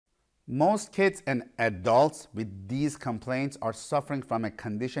Most kids and adults with these complaints are suffering from a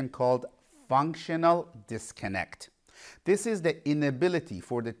condition called functional disconnect. This is the inability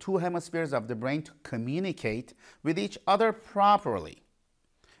for the two hemispheres of the brain to communicate with each other properly.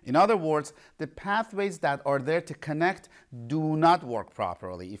 In other words, the pathways that are there to connect do not work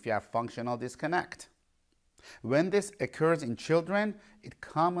properly if you have functional disconnect. When this occurs in children, it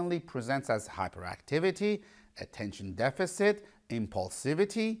commonly presents as hyperactivity, attention deficit,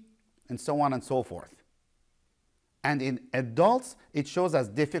 impulsivity, and so on and so forth. And in adults, it shows as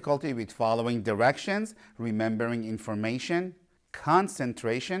difficulty with following directions, remembering information,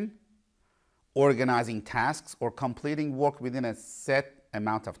 concentration, organizing tasks, or completing work within a set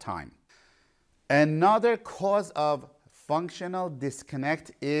amount of time. Another cause of functional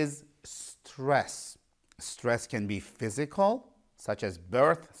disconnect is stress. Stress can be physical, such as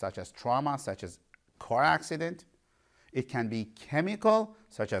birth, such as trauma, such as car accident. It can be chemical,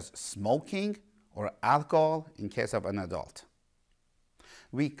 such as smoking or alcohol in case of an adult.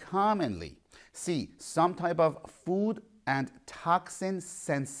 We commonly see some type of food and toxin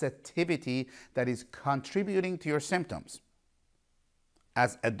sensitivity that is contributing to your symptoms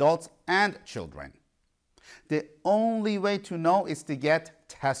as adults and children. The only way to know is to get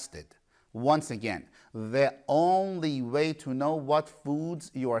tested. Once again, the only way to know what foods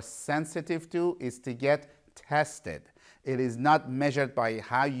you are sensitive to is to get tested. It is not measured by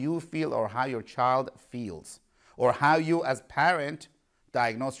how you feel or how your child feels, or how you as parent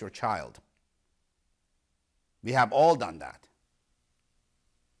diagnose your child. We have all done that.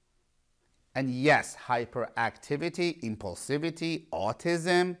 And yes, hyperactivity, impulsivity,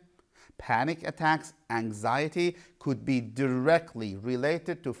 autism, panic attacks, anxiety could be directly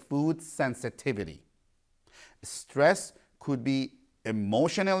related to food sensitivity. Stress could be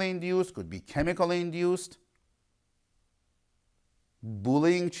emotionally induced, could be chemically induced.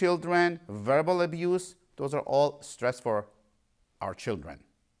 Bullying children, verbal abuse, those are all stress for our children.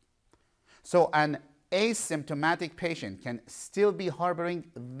 So an asymptomatic patient can still be harboring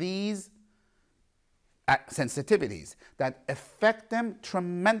these sensitivities that affect them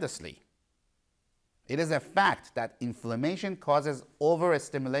tremendously. It is a fact that inflammation causes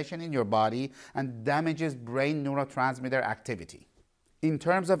overstimulation in your body and damages brain neurotransmitter activity. In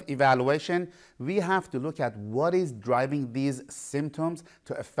terms of evaluation, we have to look at what is driving these symptoms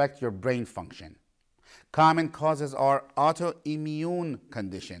to affect your brain function. Common causes are autoimmune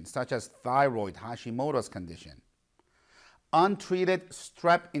conditions such as thyroid, Hashimoto's condition. Untreated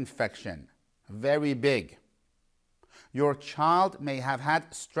strep infection, very big. Your child may have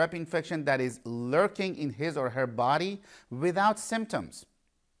had strep infection that is lurking in his or her body without symptoms.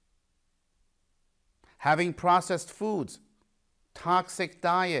 Having processed foods, toxic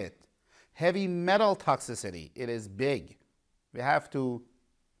diet, heavy metal toxicity, it is big. We have to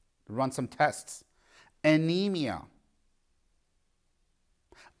run some tests. Anemia.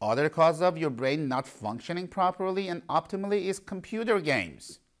 Other cause of your brain not functioning properly and optimally is computer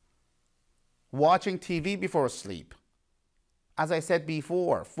games. Watching TV before sleep. As I said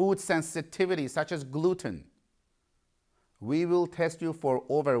before, food sensitivity such as gluten. We will test you for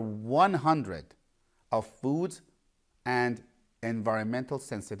over 100 of foods and environmental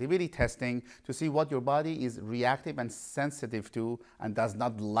sensitivity testing to see what your body is reactive and sensitive to and does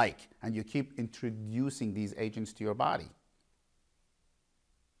not like, and you keep introducing these agents to your body.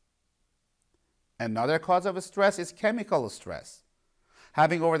 Another cause of stress is chemical stress.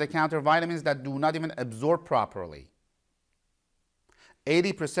 Having over-the-counter vitamins that do not even absorb properly.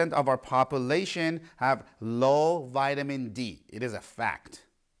 80% of our population have low vitamin D. It is a fact.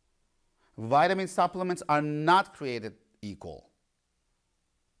 Vitamin supplements are not created equal.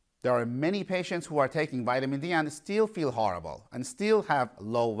 There are many patients who are taking vitamin D and still feel horrible and still have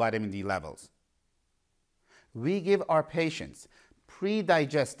low vitamin D levels. We give our patients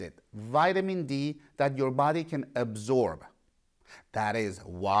pre-digested vitamin D that your body can absorb. That is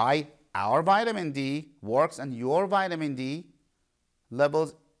why our vitamin D works and your vitamin D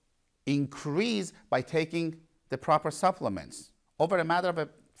levels increase by taking the proper supplements over a matter of a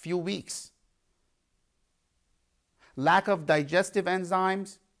few weeks. Lack of digestive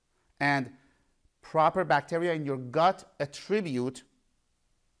enzymes and proper bacteria in your gut attribute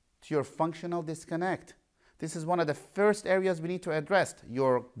to your functional disconnect. This is one of the first areas we need to address,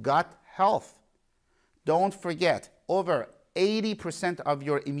 your gut health. Don't forget, over 80% of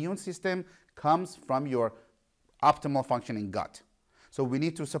your immune system comes from your optimal functioning gut. So we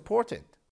need to support it.